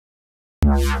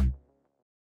The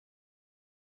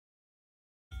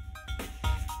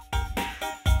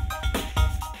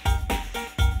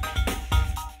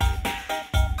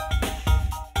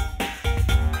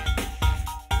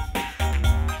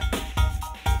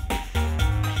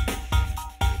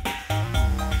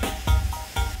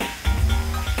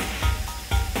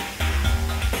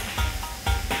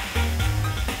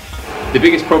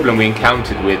biggest problem we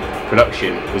encountered with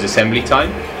production was assembly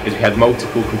time, as we had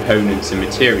multiple components and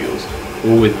materials,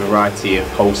 all with a variety of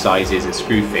hole sizes and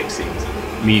screw fixings,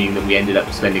 meaning that we ended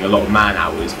up spending a lot of man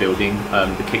hours building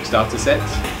the Kickstarter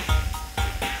sets.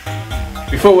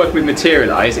 Before working with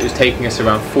Materialise, it was taking us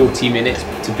around 40 minutes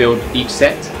to build each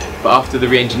set, but after the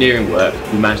re-engineering work,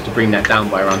 we managed to bring that down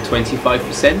by around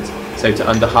 25%, so to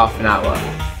under half an hour.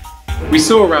 We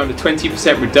saw around a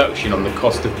 20% reduction on the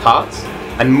cost of parts,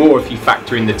 and more if you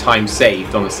factor in the time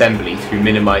saved on assembly through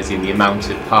minimising the amount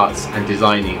of parts and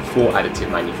designing for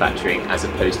additive manufacturing as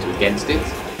opposed to against it.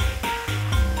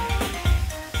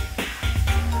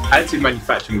 Additive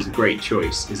manufacturing was a great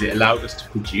choice as it allowed us to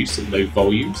produce at low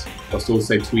volumes whilst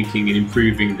also tweaking and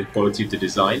improving the quality of the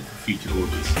design for future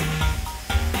orders.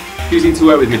 Choosing to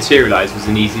work with Materialise was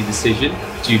an easy decision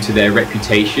due to their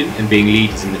reputation and being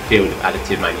leaders in the field of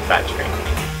additive manufacturing.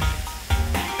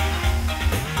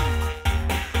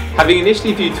 Having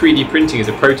initially viewed 3D printing as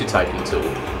a prototyping tool,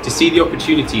 to see the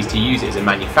opportunities to use it as a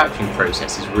manufacturing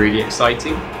process is really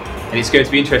exciting, and it's going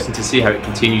to be interesting to see how it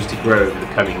continues to grow over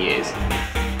the coming years.